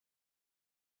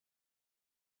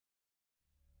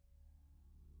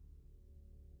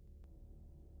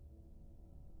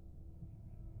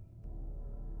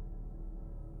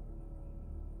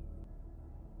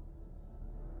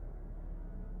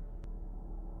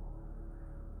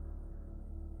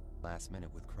last minute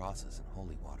with crosses and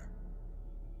holy water.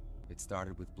 It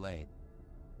started with Blade,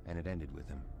 and it ended with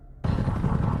him.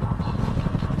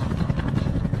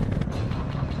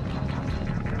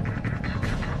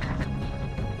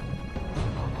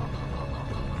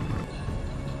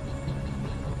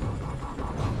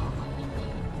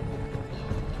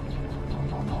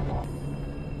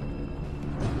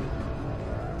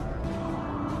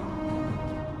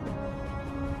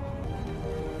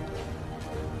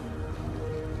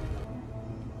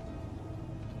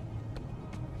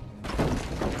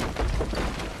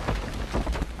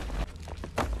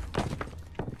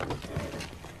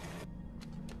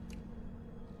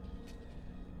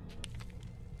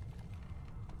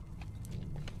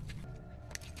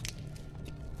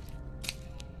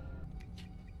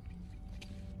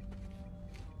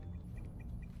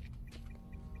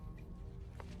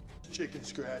 Chicken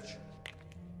scratch.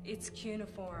 It's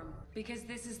cuneiform, because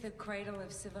this is the cradle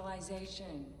of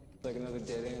civilization. Like another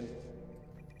dead end.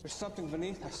 There's something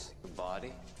beneath us. The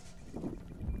body?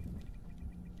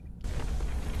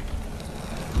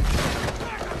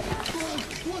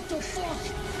 What the fuck?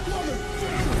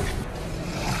 Motherfucker!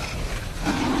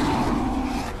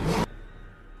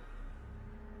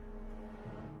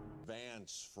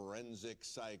 Advanced forensic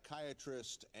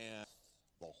psychiatrist and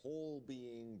the whole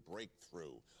being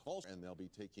breakthrough. Also, and they'll be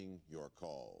taking your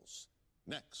calls.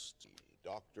 Next,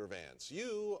 Dr. Vance,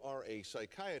 you are a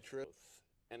psychiatrist.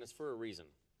 And it's for a reason.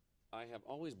 I have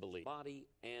always believed body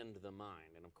and the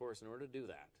mind. And of course, in order to do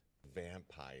that,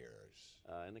 Vampires.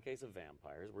 in the case of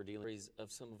vampires, we're dealing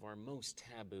of some of our most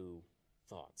taboo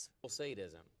thoughts. Well,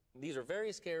 sadism. These are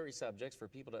very scary subjects for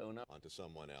people to own up Onto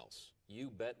someone else.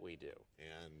 You bet we do.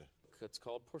 And It's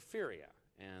called porphyria.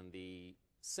 And the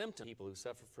symptoms of people who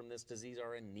suffer from this disease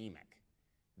are anemic.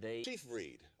 Chief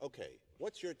Reed, okay,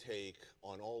 what's your take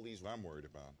on all these? What I'm worried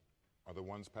about are the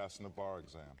ones passing the bar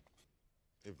exam.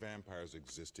 If vampires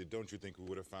existed, don't you think we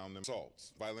would have found them?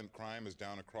 Assaults. Violent crime is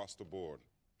down across the board.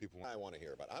 People. I want to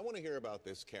hear about. I want to hear about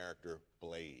this character,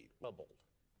 Blade. Bubbled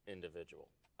individual.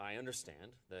 I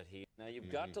understand that he... Now,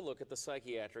 you've got to look at the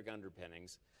psychiatric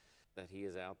underpinnings that he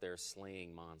is out there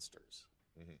slaying monsters.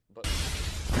 But...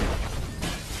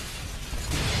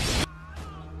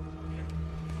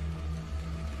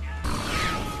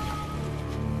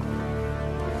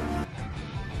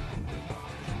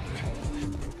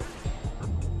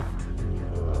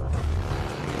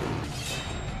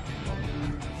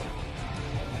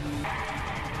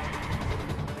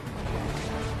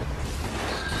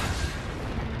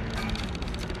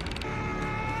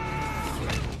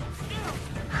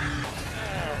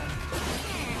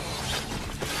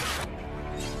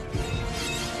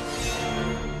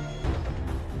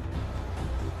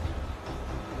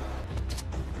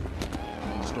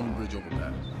 Stone bridge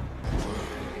overpass.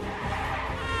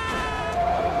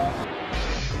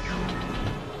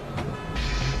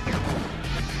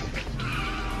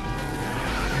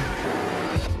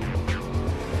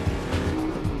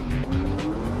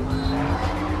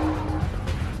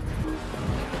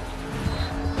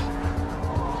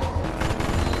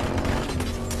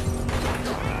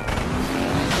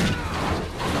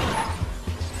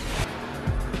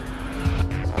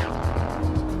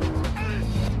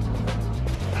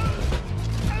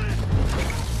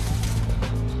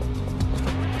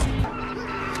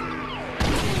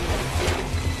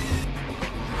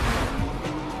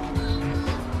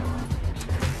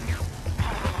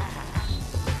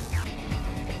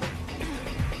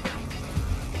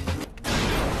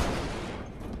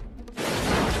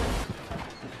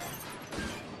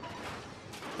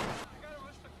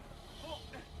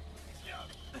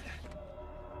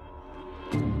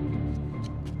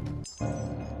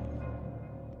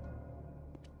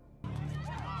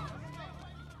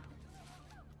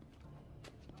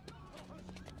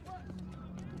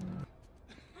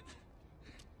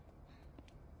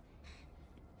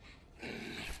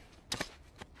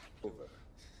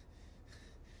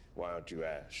 Why don't you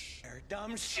ask? You're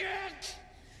dumb shit!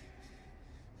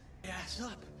 Ass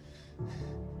up.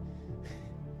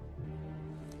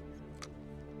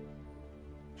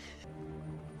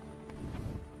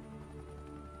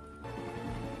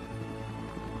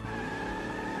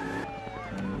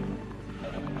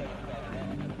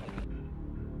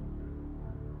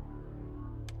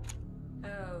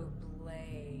 Oh,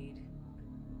 Blade.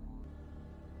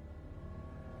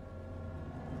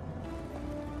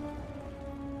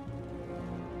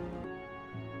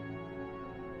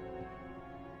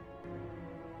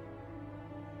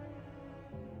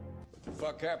 What the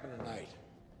fuck happened tonight?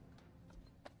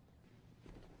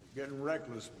 Getting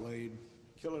reckless, Blade.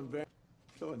 Killing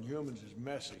humans is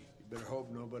messy. You better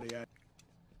hope nobody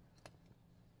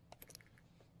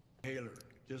Inhaler.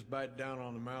 Just bite down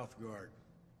on the mouth guard.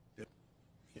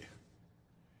 Yeah.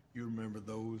 You remember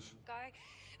those? Guy,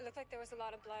 it looked like there was a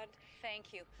lot of blood.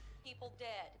 Thank you. People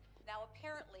dead. Now,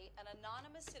 apparently, an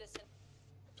anonymous citizen...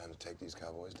 Time to take these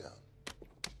cowboys down.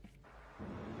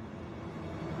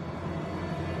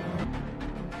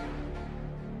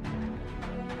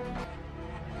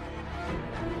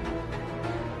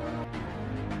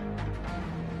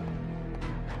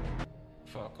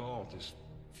 Fuck all this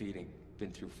feeding.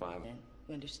 Been through 5.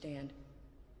 You understand?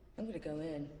 I'm gonna go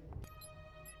in.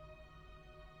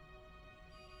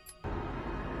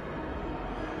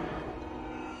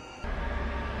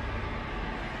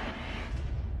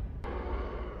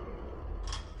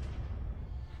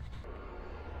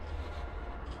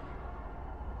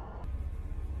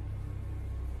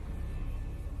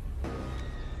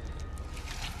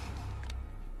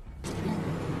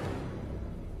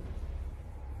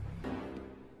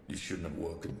 You shouldn't have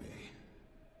woken me.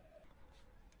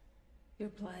 Your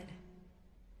blood.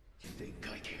 You think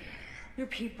I care? Your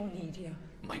people need you.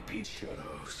 Might be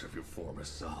shadows of your former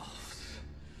selves.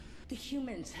 The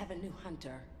humans have a new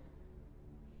hunter.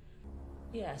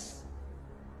 Yes.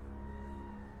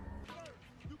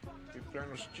 Y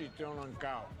planos chitón on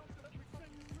cow.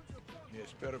 Y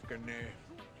espero que ne.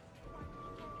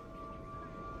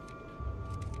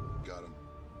 Got him.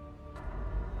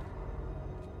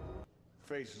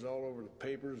 Faces all over the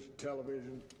papers,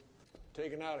 television.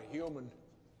 Taking out a human.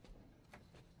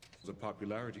 It was a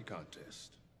popularity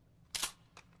contest.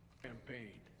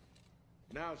 Campaign.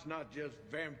 Now it's not just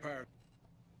vampire.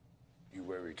 You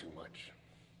worry too much.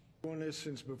 Doing this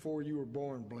since before you were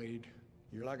born, Blade.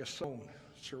 You're like a stone,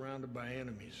 surrounded by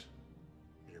enemies.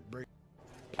 You're breaking.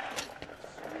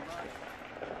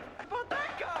 About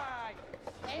that guy!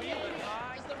 Hey,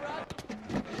 is the rug?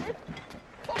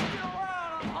 Fucking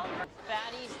around, I'm hungry!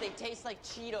 Fatties, they taste like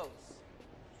Cheetos.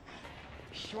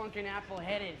 Shrunken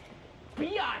apple-headed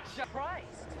biatch! Christ!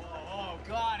 Oh,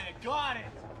 got it!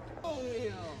 Oh,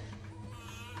 yeah.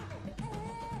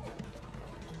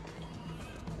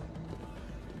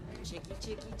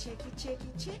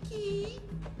 Chicky.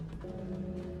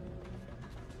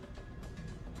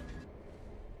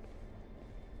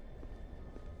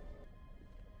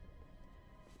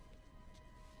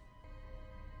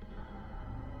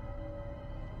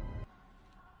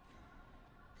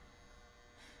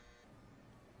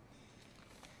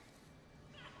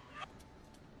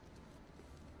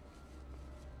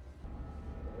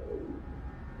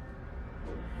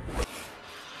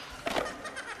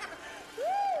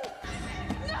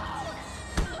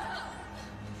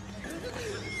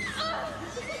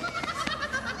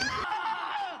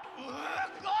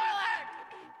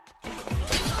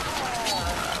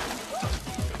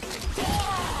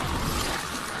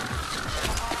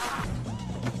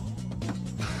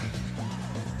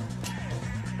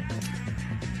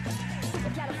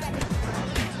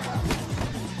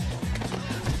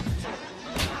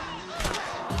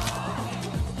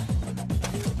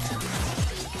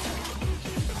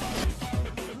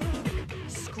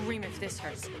 Scream if this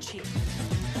hurts, Chief.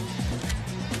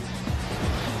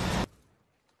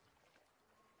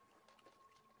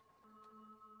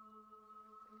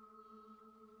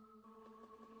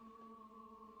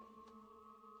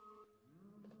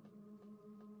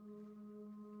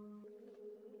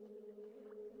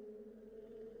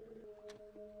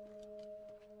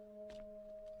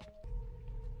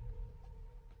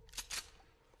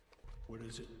 What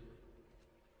is it?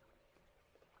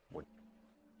 What?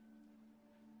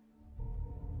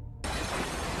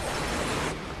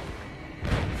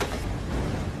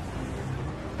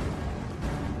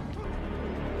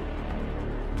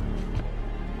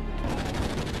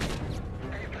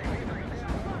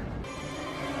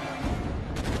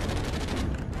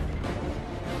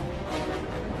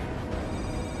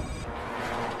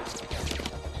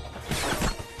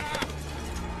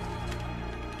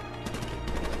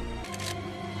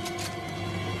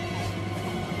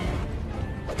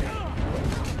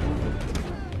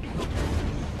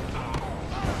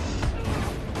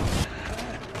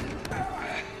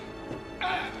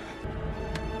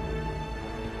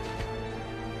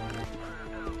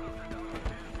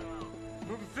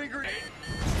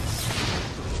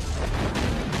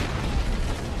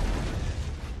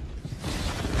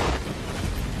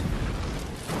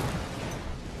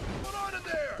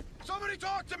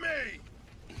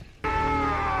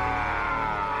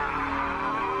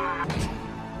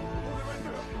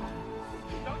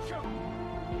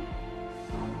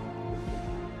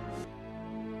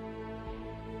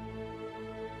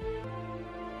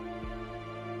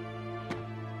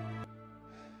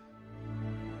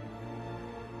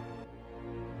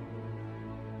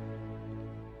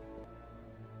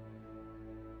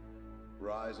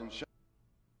 rise and shine.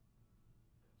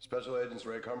 Special Agents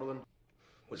Ray Cumberland?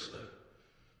 Whistler.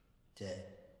 Dead.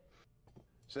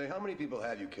 Say, how many people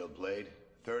have you killed, Blade?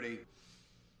 30?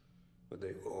 But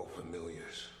they were all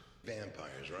familiars.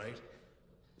 Vampires, right?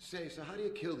 Say, so how do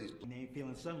you kill these? They ain't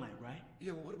feeling sunlight, right?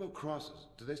 Yeah, well, what about crosses?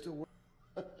 Do they still work?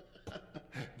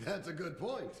 That's a good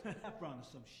point. I promise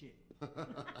some shit.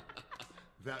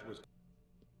 That was...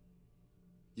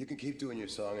 You can keep doing your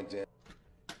song and dance.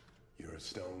 You're a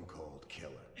stone-cold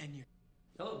killer. And you...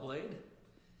 Hello, Blade.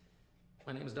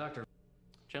 My name is Dr.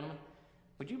 Gentlemen,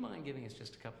 would you mind giving us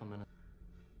just a couple of minutes?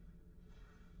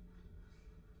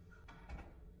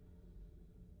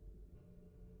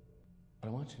 But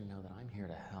I want you to know that I'm here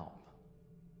to help.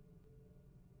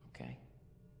 Okay?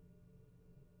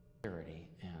 Security,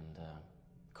 and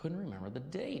couldn't remember the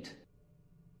date.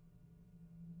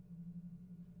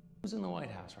 Who's in the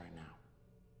White House right now?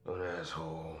 An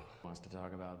asshole. Wants to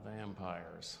talk about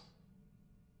vampires.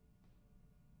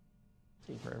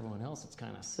 See, for everyone else, it's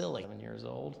kind of silly. 7 years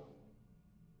old.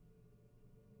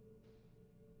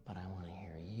 But I want to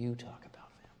hear you talk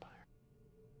about vampires.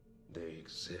 They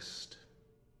exist.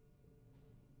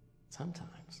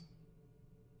 Sometimes.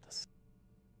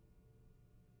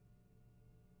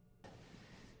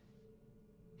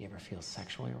 You ever feel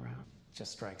sexually around? It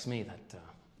just strikes me that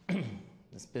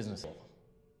this business of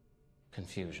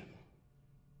confusion,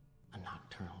 a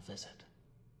nocturnal visit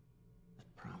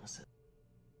that promises.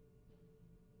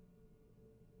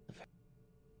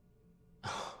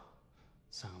 Oh,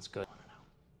 sounds good. I want to know.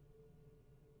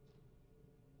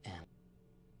 And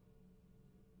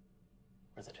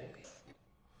where's the two of you?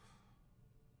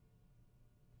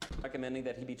 Recommending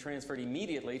that he be transferred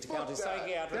immediately to county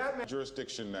psychiatric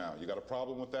Jurisdiction now. You got a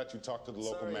problem with that? You talk to the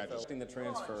local magistrate. The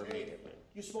transfer immediately.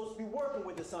 You're supposed to be working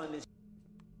with us on this.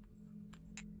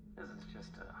 This is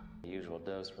just a usual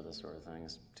dose for this sort of thing.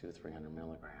 Is 200-300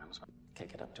 milligrams.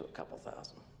 Kick it up to a couple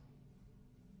thousand.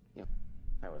 Yep.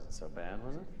 That wasn't so bad,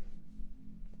 was it?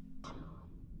 That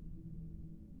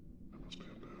must be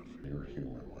a bad feeling. Your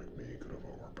human like me could have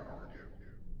overpowered you.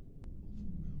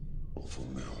 Well,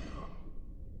 familia.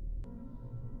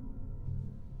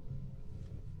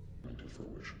 To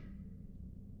fruition.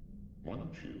 Why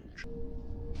don't you?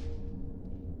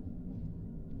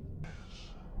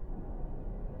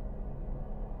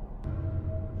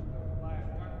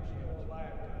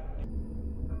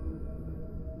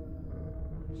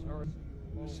 Sorry.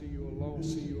 See you alone.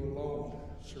 See you alone.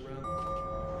 Surrounded.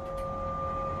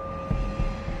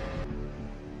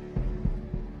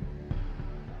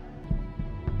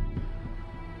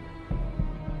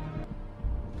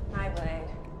 Hi, Blade.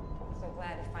 So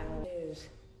glad to finally news.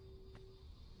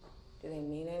 Do they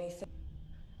mean anything?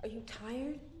 Are you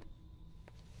tired?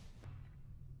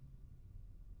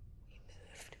 We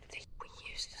moved. We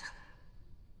used them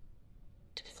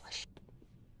to flesh.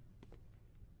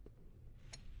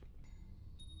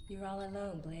 You're all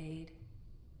alone, Blade.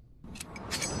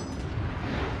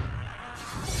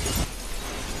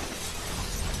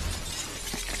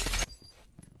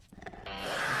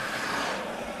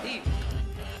 Eve!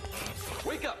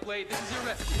 Wake up, Blade. This is your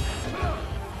rescue.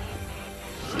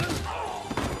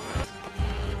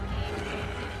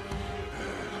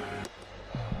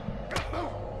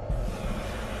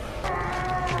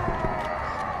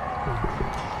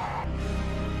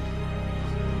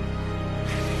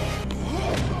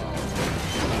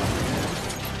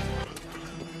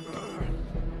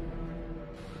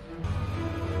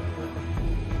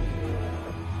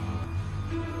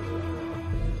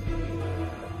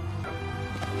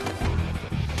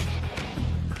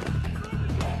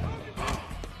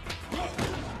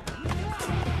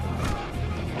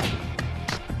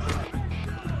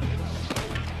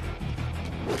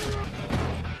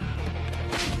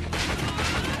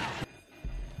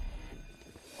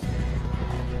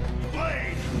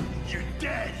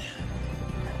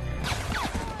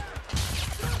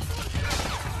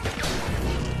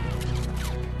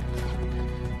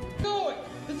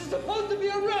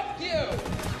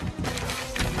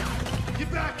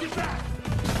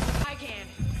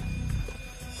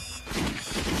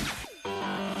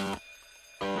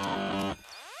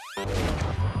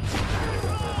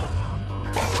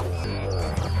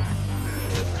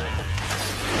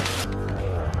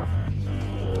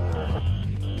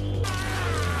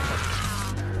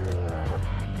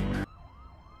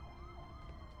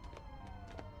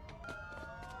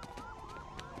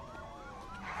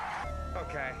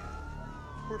 Okay,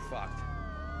 we're fucked.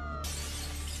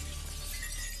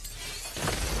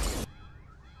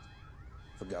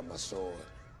 Forgot my sword.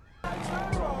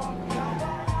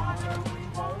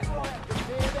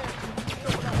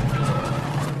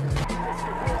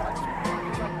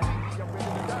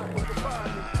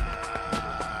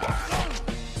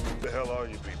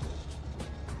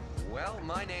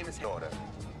 Order.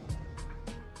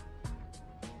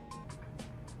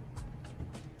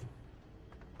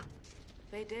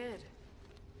 They did.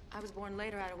 I was born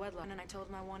later out of wedlock, and I told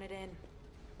them I wanted in.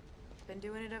 Been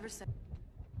doing it ever since.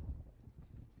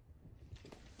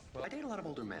 Well, I date a lot of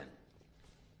older men.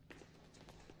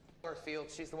 Field,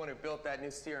 she's the one who built that new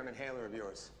serum inhaler of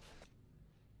yours.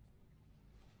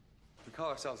 We call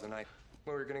ourselves the Night.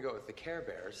 We were gonna go with the Care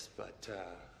Bears, but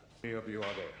Many of you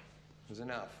are there. it was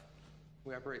enough.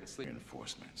 We operate in sleep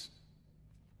Reinforcements.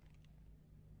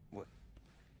 What?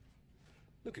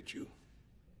 Look at you.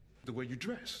 The way you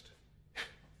dressed.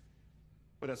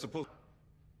 But I suppose...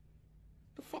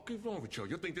 The fuck is wrong with you?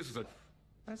 You think this is a...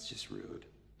 That's just rude.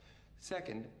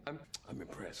 Second, I'm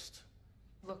impressed.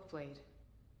 Look, Blade.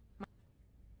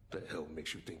 The hell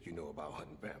makes you think you know about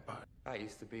hunting vampires? I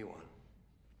used to be one.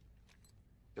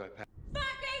 Do I pass?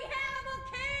 Fucking Hannibal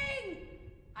King!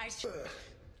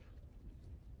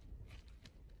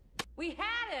 We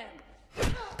had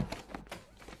him!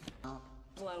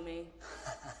 Blow me.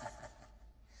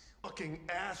 Fucking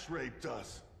ass raped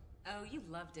us. Oh, you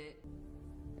loved it.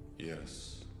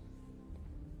 Yes.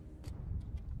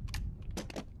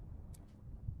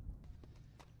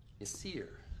 You see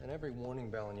her, and every warning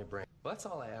bell in your brain. Well, that's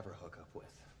all I ever hook up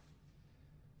with.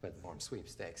 But form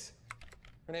sweepstakes.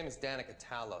 Her name is Danica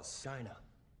Talos. Dinah.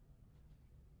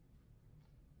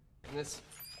 And this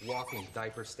walking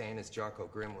diaper stain is Jarko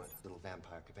Grimwood, little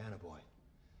vampire cabana boy.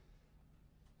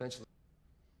 Eventually.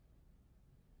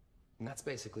 And that's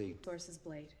basically. Source's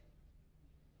Blade.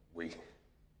 We.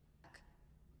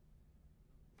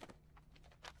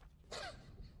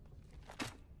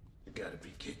 You gotta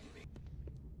be kidding me.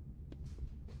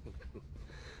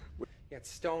 Yeah, it's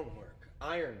stonework,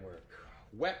 ironwork,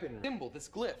 weapon, symbol, this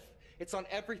glyph. It's on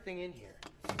everything in here.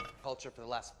 Culture for the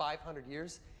last 500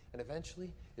 years, and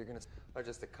eventually you're gonna are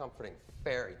just a comforting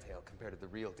fairy tale compared to the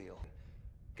real deal.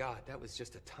 God, that was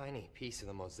just a tiny piece of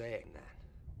the mosaic in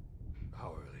that.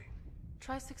 How early?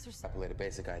 Try 6 or 7. Extrapolate a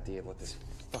basic idea of what this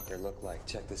fucker looked like.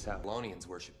 Check this out. Babylonians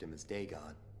worshipped him as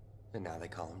Dagon, and now they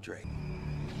call him Drake.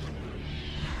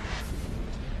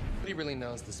 Nobody really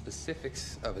knows the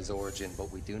specifics of his origin,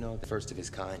 but we do know the first of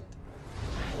his kind.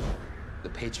 The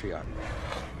patriarch.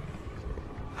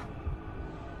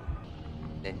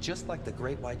 And just like the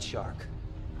great white shark,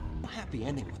 no happy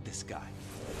ending with this guy.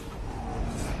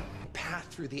 Path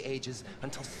through the ages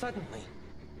until suddenly...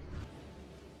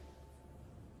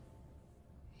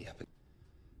 Yep.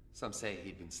 Some say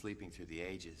he'd been sleeping through the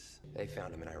ages. They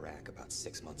found him in Iraq about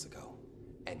 6 months ago.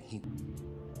 And he...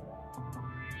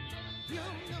 You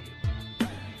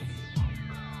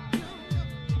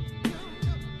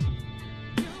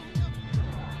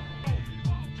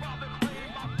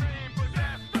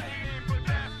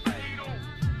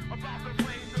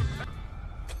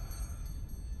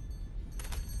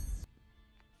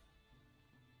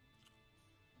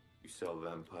sell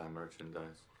vampire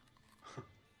merchandise.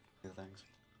 Thanks.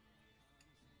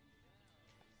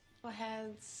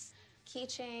 Heads,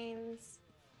 keychains,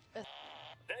 That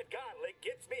gauntlet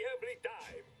gets me every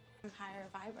time. vampire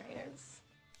vibrators.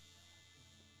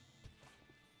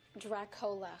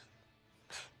 Dracola.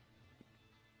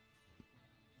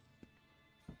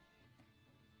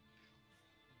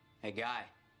 Hey, guy.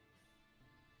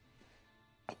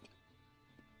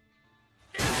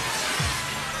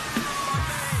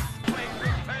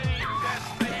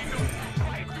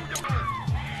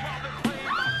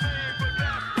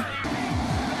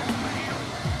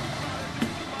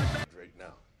 Right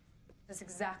now. That's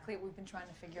exactly what we've been trying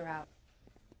to figure out.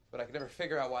 But I could never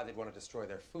figure out why they'd want to destroy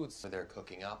their food, so they're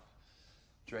cooking up.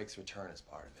 Drake's return is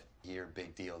part of it. Here,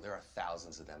 big deal. There are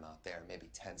thousands of them out there, maybe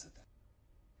tens of them.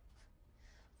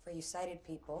 For you sighted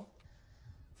people,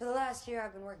 for the last year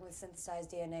I've been working with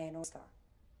synthesized DNA and All-Star.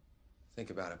 Think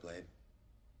about it, Blade.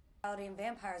 Reality in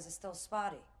vampires is still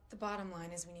spotty. The bottom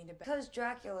line is we need to... Because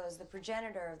Dracula is the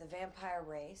progenitor of the vampire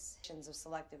race, of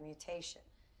selective mutation.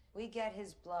 We get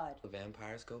his blood. The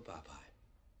vampires go bye-bye.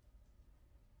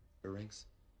 Earrings?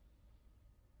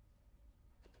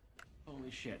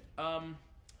 Holy shit.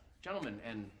 Gentlemen,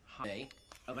 and hi.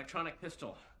 Electronic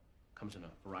pistol comes in a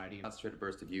variety of... Concentrated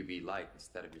burst of UV light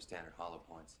instead of your standard hollow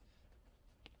points.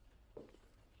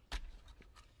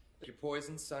 Your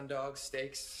poison, sundogs,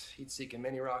 stakes, heat-seeking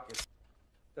mini rockets.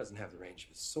 Doesn't have the range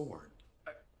of a sword.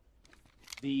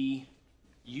 The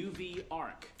UV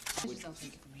arc. I'll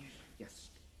take it from here. Yes.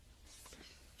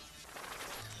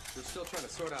 We're still trying to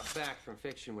sort out fact from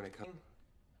fiction when it comes...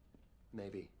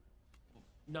 Maybe.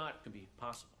 Not could be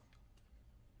possible.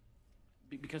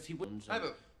 Because he wouldn't... I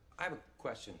have a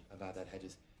question about that,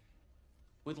 Hedges.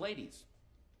 With ladies.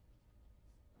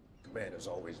 Commander's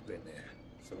always been there.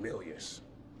 Familiars.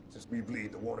 Since we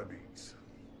bleed the wannabes.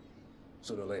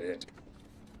 Sooner or later.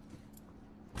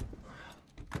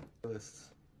 Lists.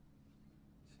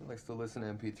 She likes to listen to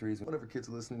MP3s. Whatever kids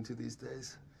are listening to these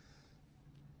days.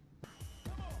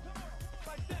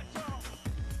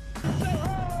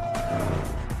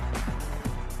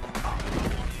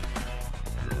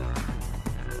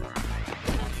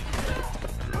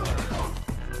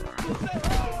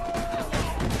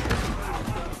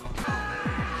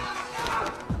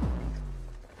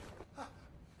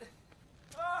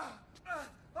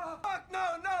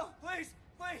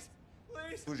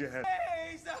 Who's your head?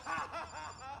 Please!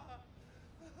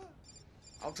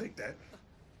 I'll take that.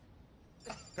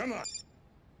 Come on.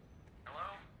 Hello?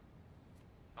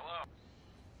 Hello?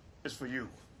 It's for you.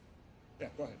 Yeah,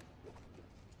 go ahead.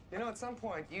 You know, at some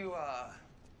point, you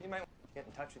might get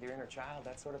in touch with your inner child,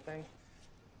 that sort of thing.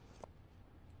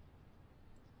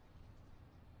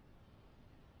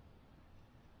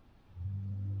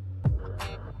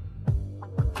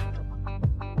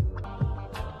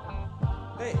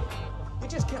 Hey, you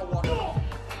just can't walk off.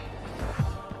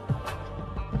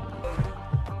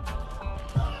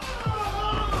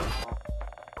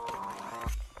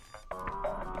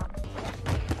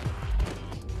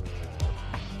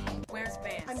 Where's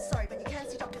Vance? I'm sorry, but you can't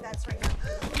see Dr. Vance right now.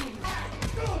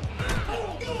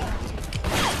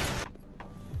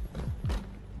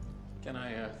 Can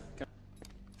I,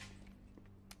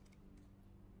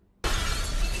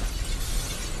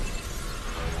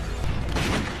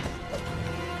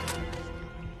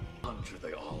 Hunter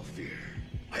they all fear.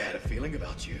 I had a feeling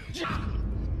about you.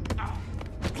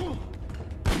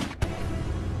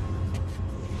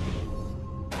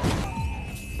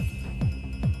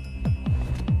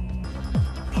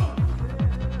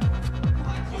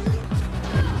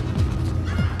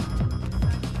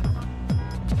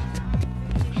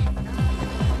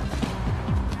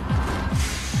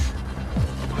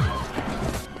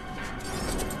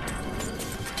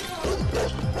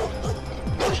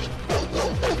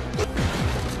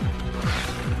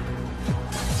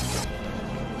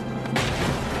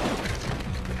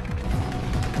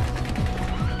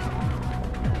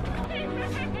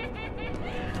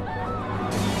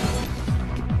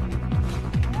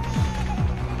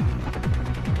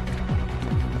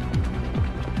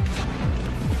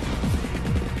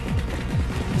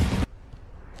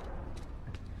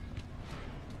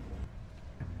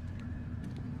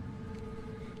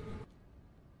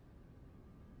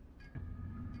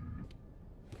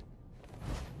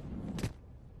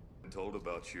 Told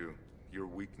about you, your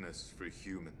weakness for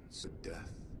humans,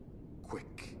 death,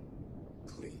 quick,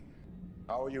 clean.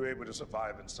 How are you able to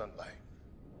survive in sunlight?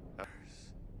 I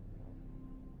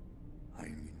am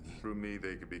unique. Through me,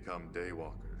 they could become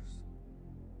daywalkers.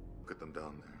 Look at them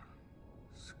down there,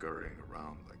 scurrying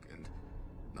around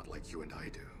not like you and I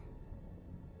do.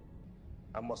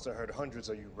 I must have heard hundreds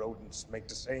of you rodents make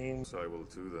the same. So I will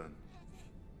too then.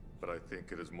 But I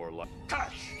think it is more like.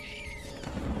 Hush!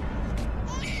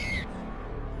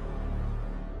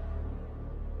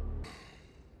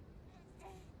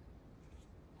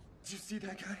 Did you see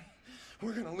that guy?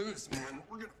 We're gonna lose, man.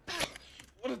 We're gonna.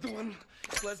 One of the one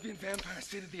lesbian vampire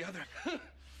stated the other.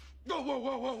 Whoa, whoa,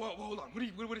 whoa, whoa, whoa, hold on.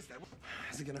 What is that?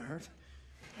 Is it gonna hurt?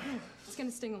 It's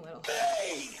gonna sting a little.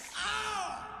 Hey!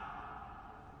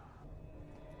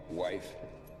 Wife,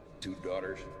 2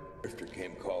 daughters. Drifter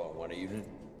came calling one evening.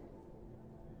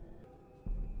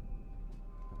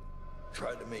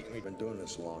 Tried to make me. Been doing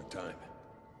this a long time.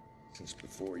 Since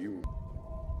before you.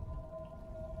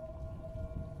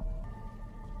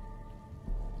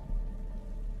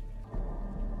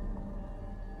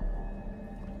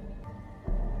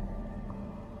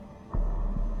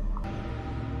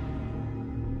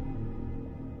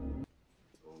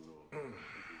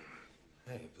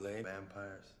 Hey, Blade.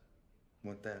 Vampires.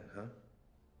 What then, huh?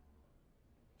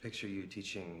 Picture you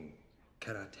teaching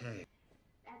karate.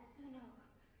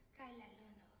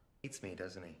 Hates me,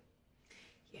 doesn't he?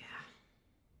 Yeah.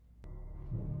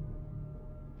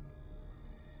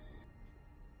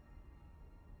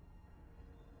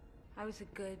 I was a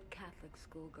good Catholic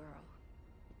schoolgirl.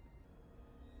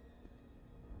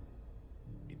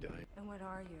 He died. And what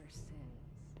are your sins?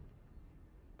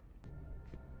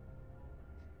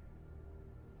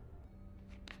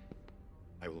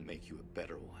 I will make you a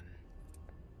better one.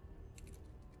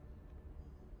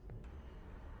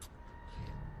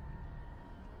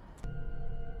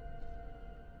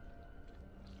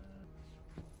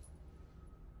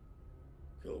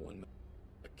 Kill one,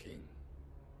 a king.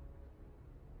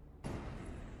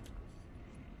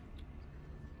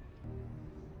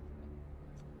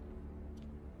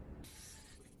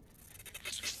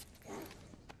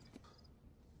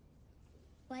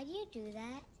 Why do you do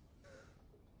that?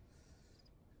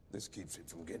 This keeps it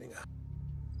from getting out.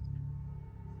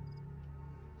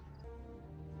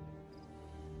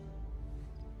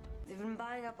 They've been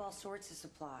buying up all sorts of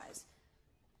supplies.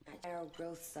 Arrow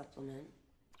growth supplement.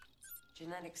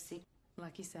 Genetic sequence.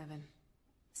 Lucky 7.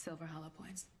 Silver hollow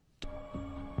points.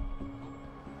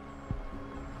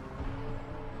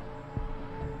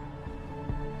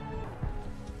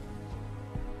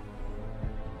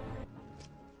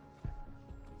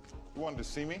 You wanted to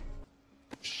see me?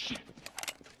 Shit.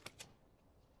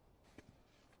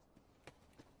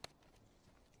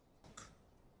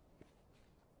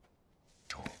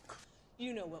 Talk.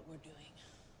 You know what we're doing.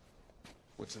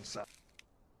 What's inside?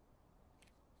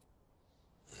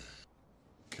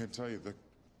 Can't tell you.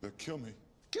 They'll kill me.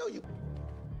 Kill you.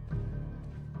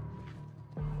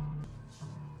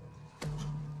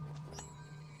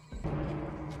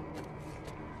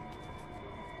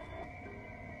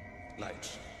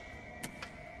 Lights.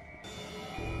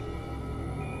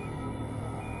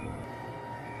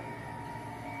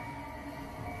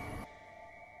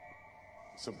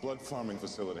 It's a blood farming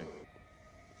facility.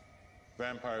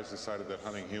 Vampires decided that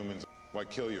hunting humans, why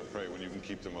kill your prey when you can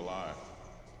keep them alive?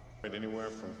 Anywhere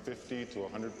from 50 to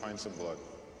 100 pints of blood.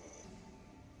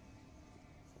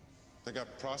 They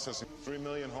got processing 3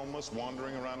 million homeless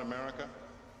wandering around America.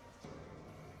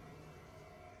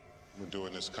 We're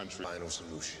doing this country. Final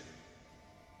solution.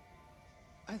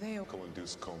 Are they okay?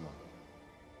 Co-induced coma.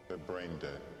 They're brain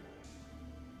dead.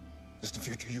 It's the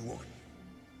future you want.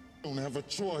 Don't have a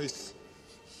choice.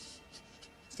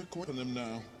 They're going for them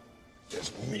now.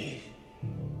 There's me.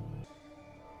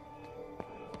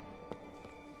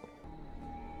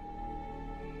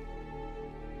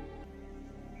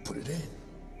 Put it in.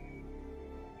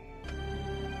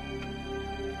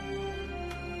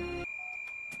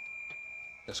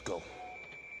 Let's go.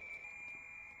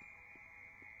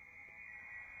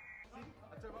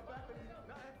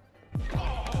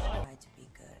 Tried to be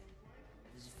good.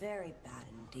 It was very bad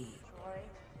indeed. Troy,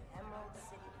 Emerald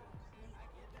City.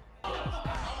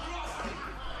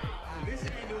 This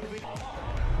ain't gonna be.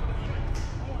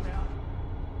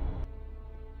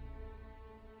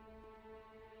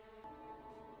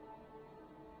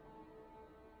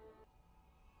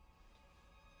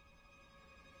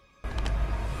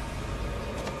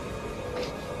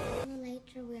 The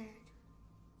lights are weird.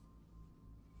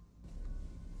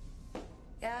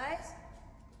 Guys?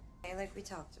 Hey, like we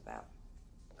talked about.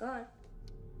 Go on.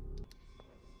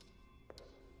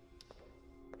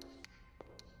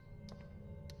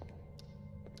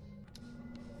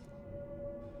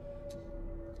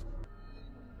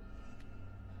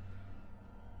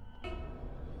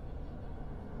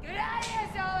 Get out of here,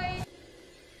 Zoe!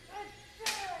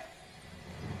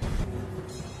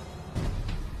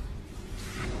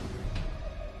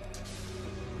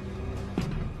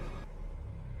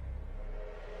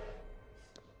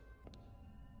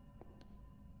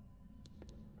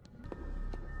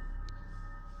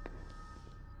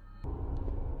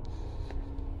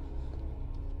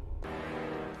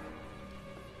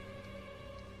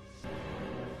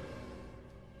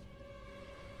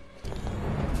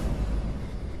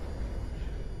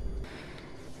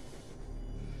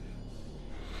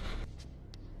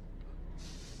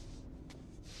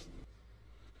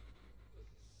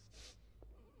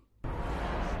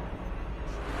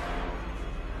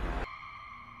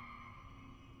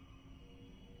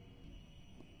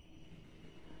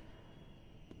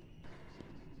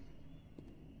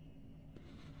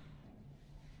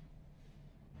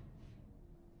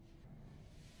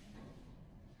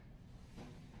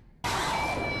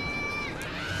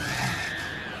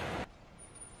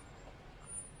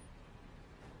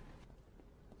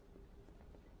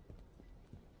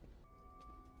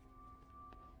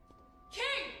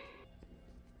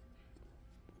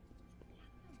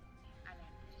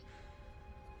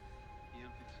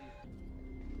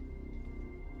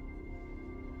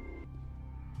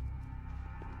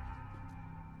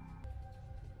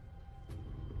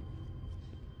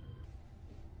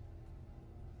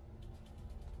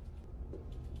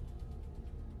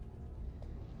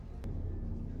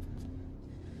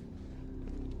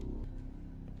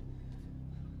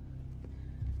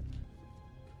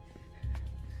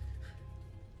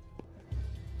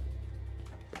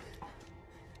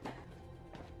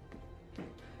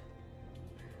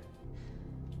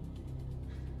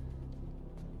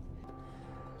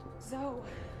 Zoe.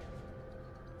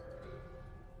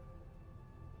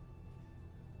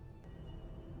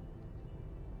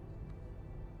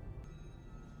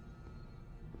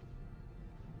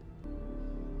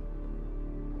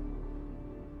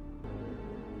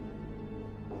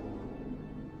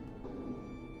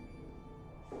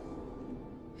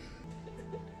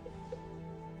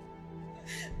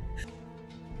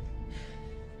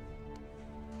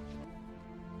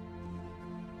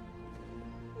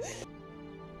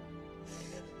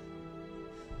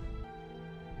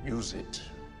 Use it.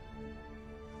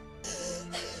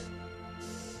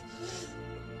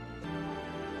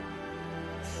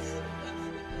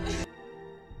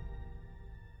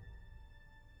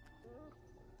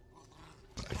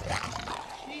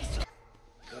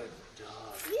 What the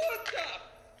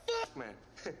fuck, man?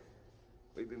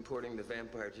 We've been porting the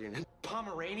vampire gene.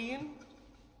 Pomeranian?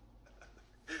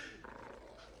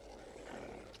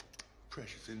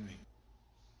 Precious in me.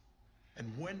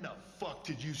 And when the fuck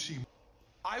did you see?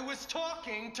 I was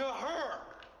talking to her!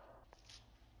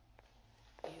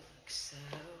 You look so...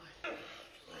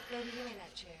 Baby, give me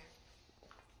that chair.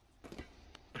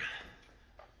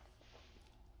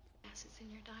 Acids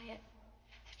in your diet.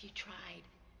 Have you tried?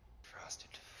 Frosted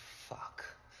fuck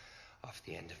off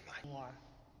the end of my... More.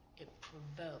 It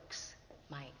provokes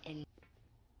my in...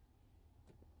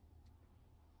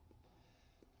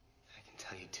 I can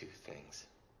tell you two things.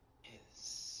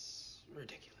 It's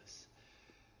ridiculous.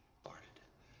 Guarded.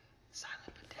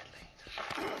 Silent but deadly.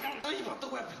 Tell you about the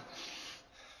weapon.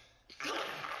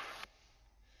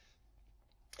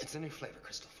 It's a new flavor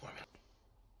crystal formula.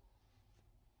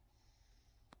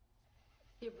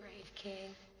 You're brave,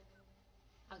 King.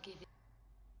 I'll give you...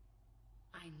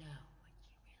 I know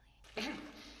what you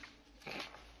really...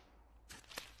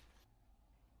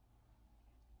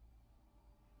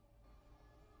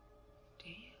 Do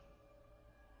you?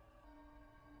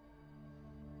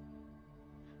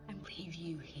 I leave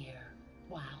you here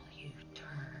while you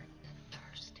turn. The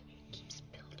thirst keeps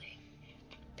building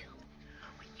and building.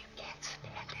 When you can't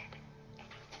stand it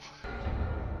anymore,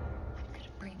 I'm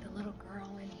gonna bring the little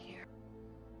girl in here.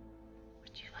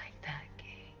 Would you like that,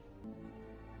 King?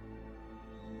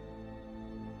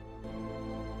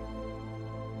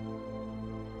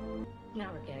 Now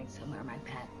we're getting somewhere, my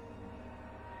pet.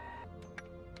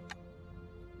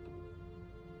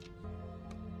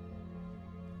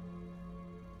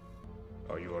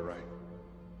 Are you all right?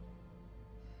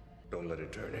 Don't let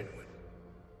it turn inward.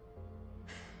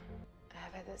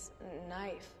 I've had this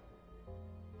knife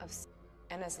of...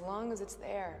 And as long as it's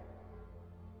there,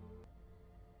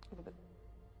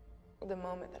 the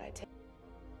moment that I take...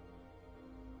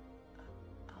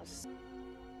 I'll just...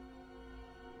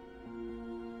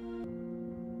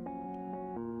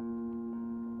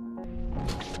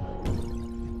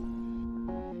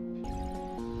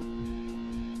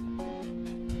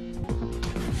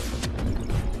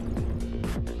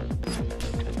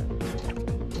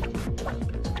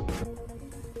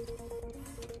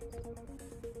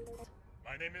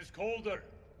 My name is Calder.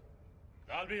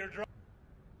 I'll be your driver.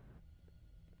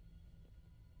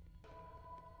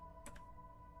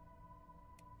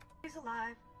 He's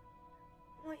alive.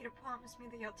 I want you to promise me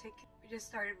that you'll take care. We just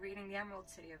started reading The Emerald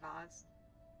City of Oz.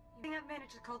 You think I've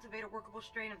managed to cultivate a workable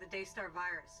strain of the Daystar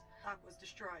virus. Doc was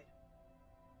destroyed.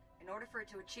 In order for it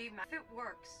to achieve if it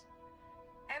works,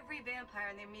 every vampire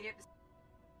in the immediate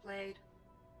Blade,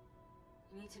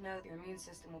 you need to know that your immune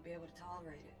system will be able to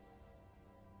tolerate it.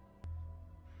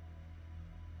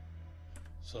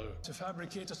 So, to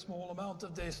fabricate a small amount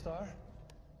of Daystar,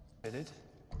 I did.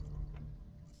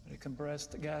 A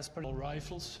compressed gas per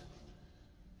rifles,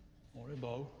 or a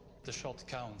bow. The shot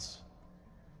counts.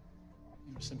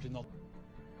 You're simply not.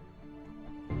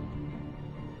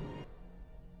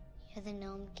 You're the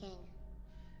Gnome King.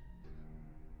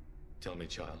 Tell me,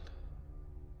 child.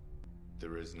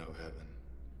 There is no heaven,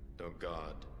 no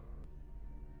God.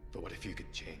 But what if you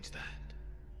could change that?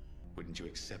 Wouldn't you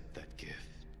accept that gift?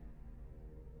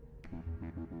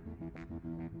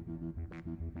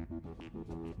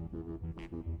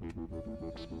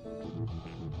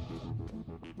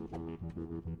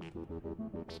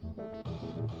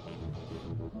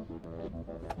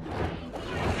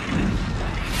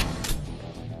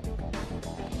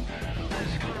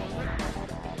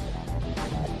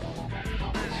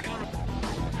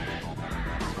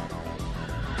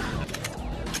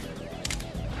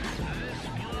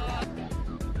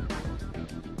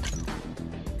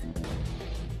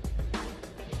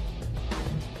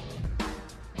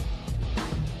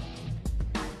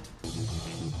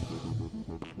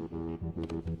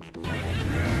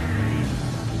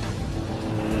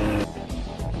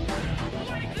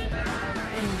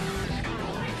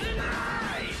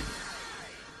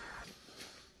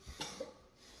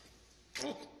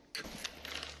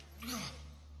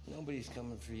 Nobody's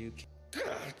coming for you.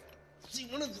 See,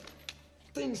 one of the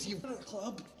things you in a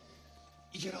club,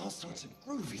 you get all sorts of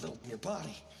groovy little in your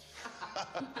body.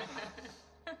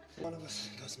 One of us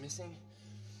goes missing,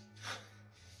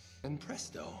 and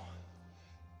presto,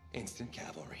 instant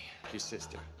cavalry. Your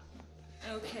sister.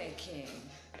 Okay, King.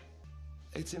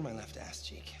 It's in my left ass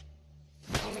cheek.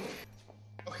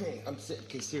 Okay, I'm sick.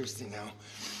 Okay, seriously now.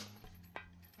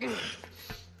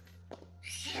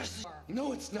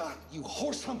 No, it's not, you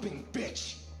horse-humping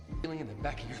bitch! Feeling in the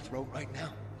back of your throat right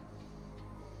now?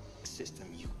 System,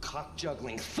 you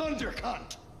cock-juggling thunder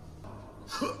cunt!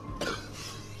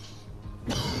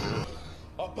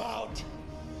 About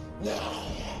now!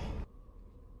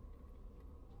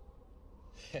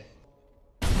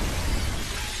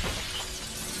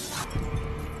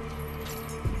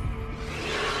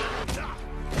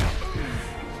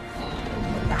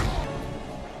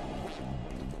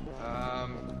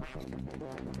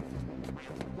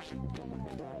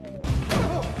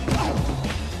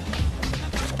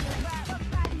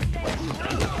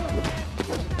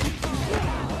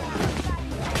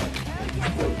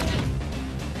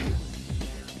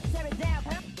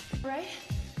 Right?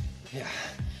 Yeah,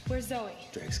 Where's Zoe?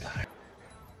 Drake's got her.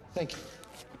 Thank you.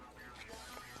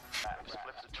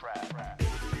 Flip the trap.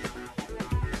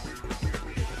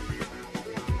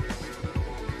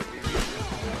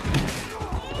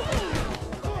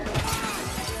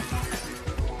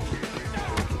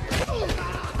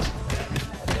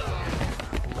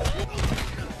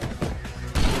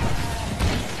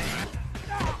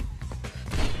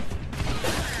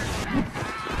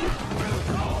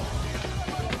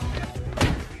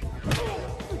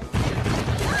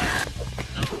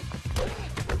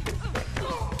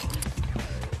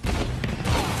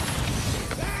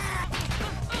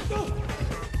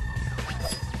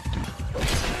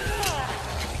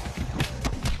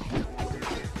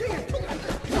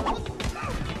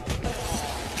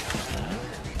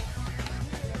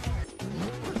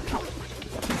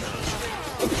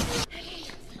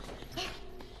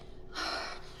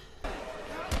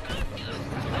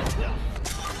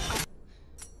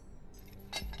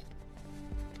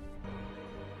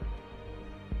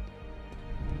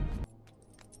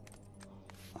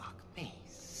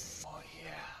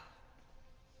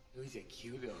 Who's a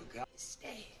cute little guy?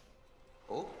 Stay.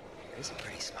 Oh, there's a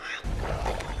pretty smile.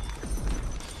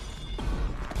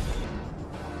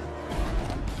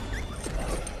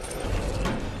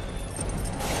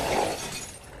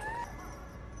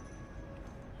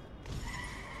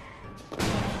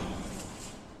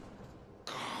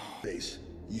 Base,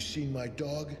 you seen my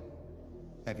dog?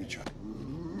 Have you tried?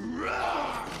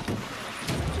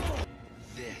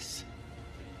 This.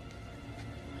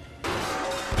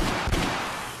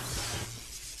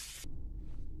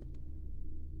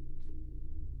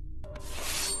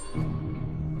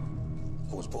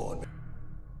 I was born.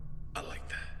 I like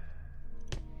that.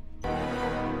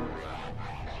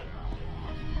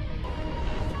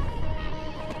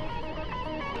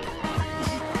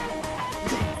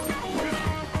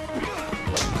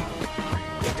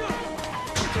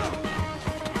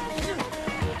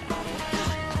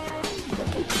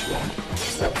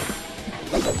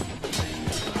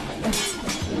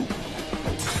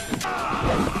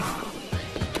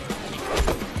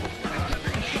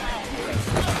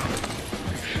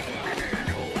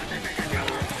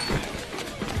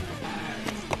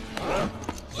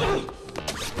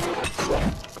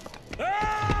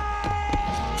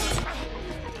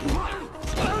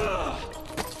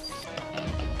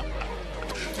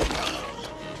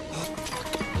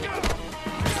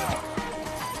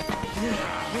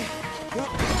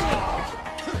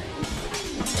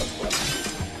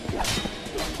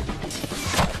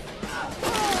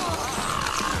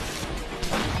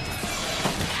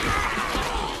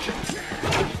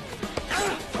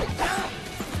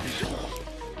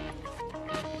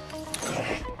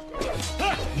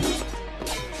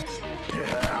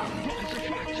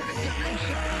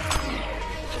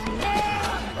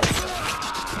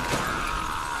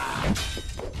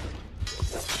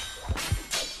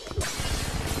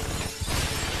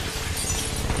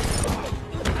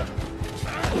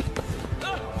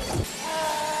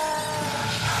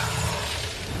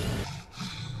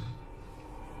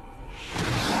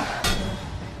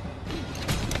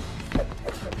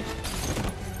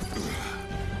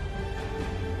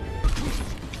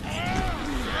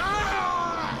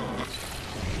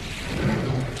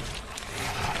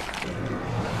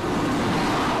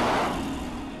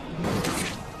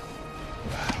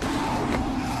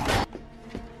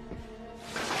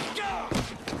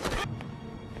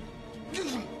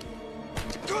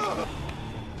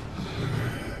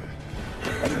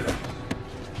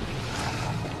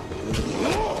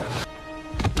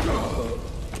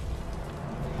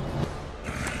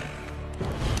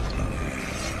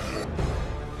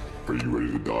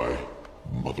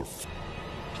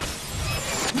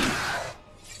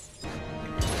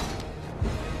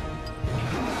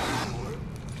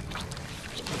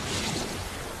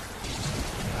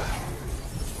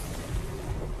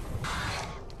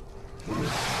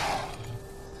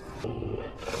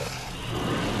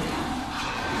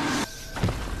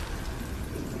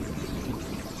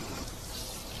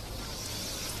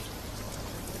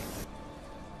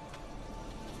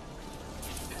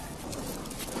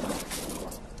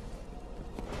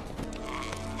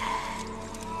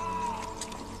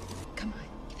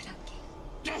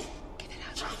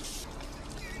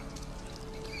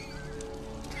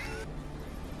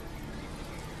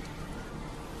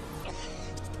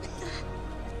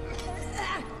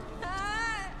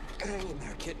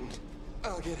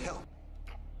 I'll get help.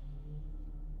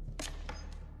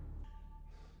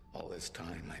 All this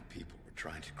time, my people were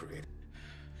trying to create.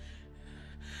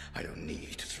 I don't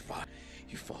need to survive.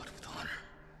 You fought with honor.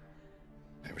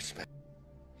 I respect.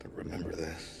 But remember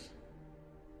this.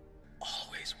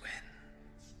 Always win.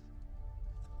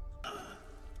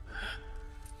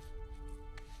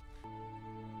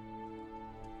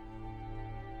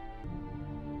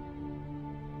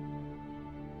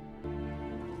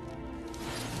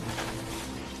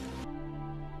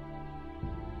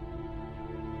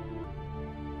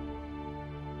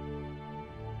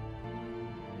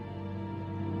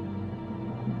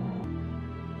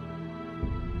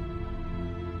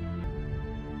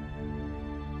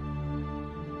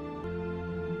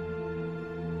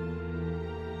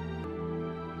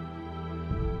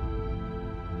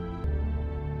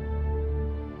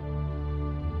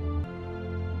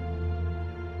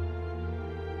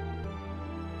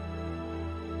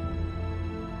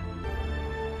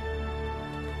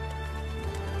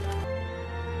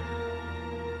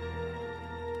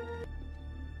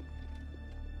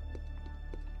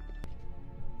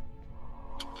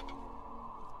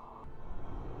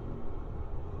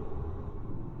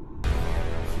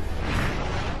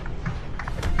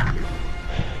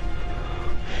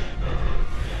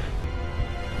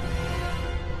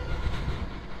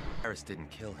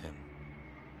 Didn't kill him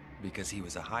because he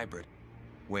was a hybrid,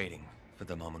 waiting for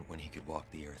the moment when he could walk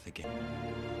the earth again.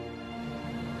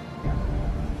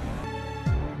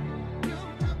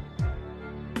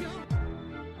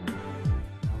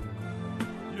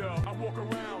 Yo, I walk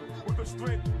around with the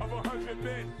strength of 100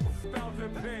 men,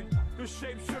 1,000 men, the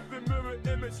shape-shifting mirror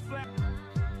image flat.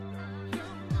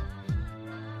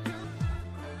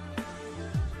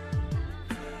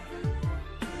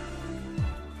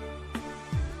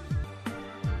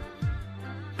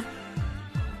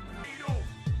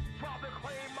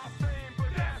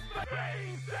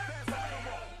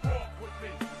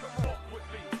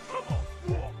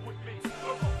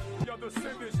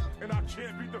 And I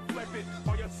can't be deflected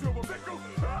by your silver pickle.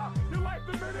 Your life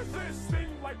diminishes, sting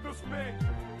like this man.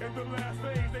 In the last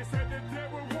days, they said